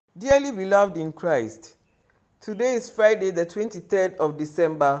Dearly beloved in Christ, today is Friday, the 23rd of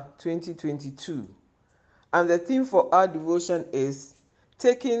December 2022, and the theme for our devotion is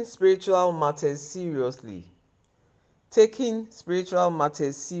Taking Spiritual Matters Seriously. Taking Spiritual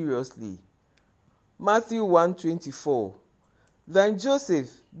Matters Seriously. Matthew 1:24. Then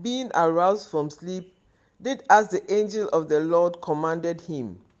Joseph, being aroused from sleep, did as the angel of the Lord commanded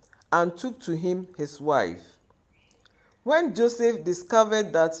him, and took to him his wife. When Joseph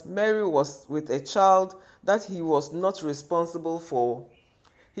discovered that Mary was with a child that he was not responsible for,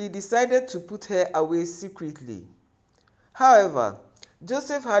 he decided to put her away secretly. However,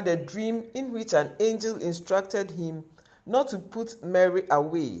 Joseph had a dream in which an angel instructed him not to put Mary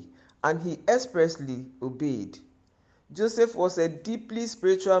away, and he expressly obeyed. Joseph was a deeply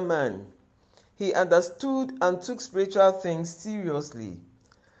spiritual man. He understood and took spiritual things seriously.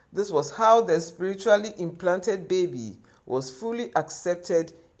 This was how the spiritually implanted baby was fully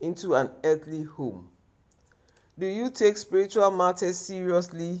accepted into an earthly home. Do you take spiritual matters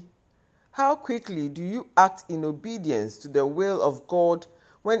seriously? How quickly do you act in obedience to the will of God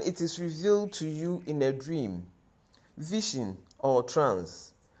when it is revealed to you in a dream, vision, or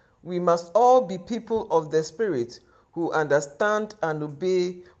trance? We must all be people of the Spirit who understand and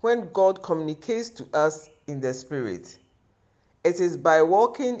obey when God communicates to us in the Spirit. It is by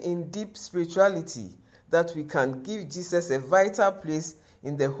walking in deep spirituality that we can give Jesus a vital place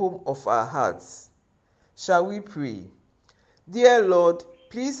in the home of our hearts. Shall we pray? Dear Lord,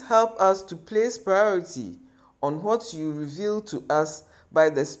 please help us to place priority on what you reveal to us by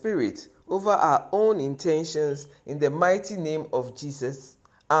the Spirit over our own intentions in the mighty name of Jesus.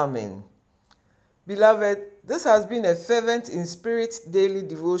 Amen. Beloved, this has been a Fervent in Spirit daily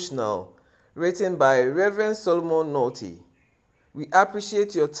devotional written by Reverend Solomon Naughty. We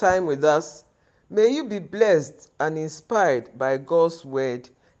appreciate your time with us. May you be blessed and inspired by God's word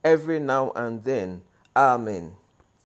every now and then. Amen.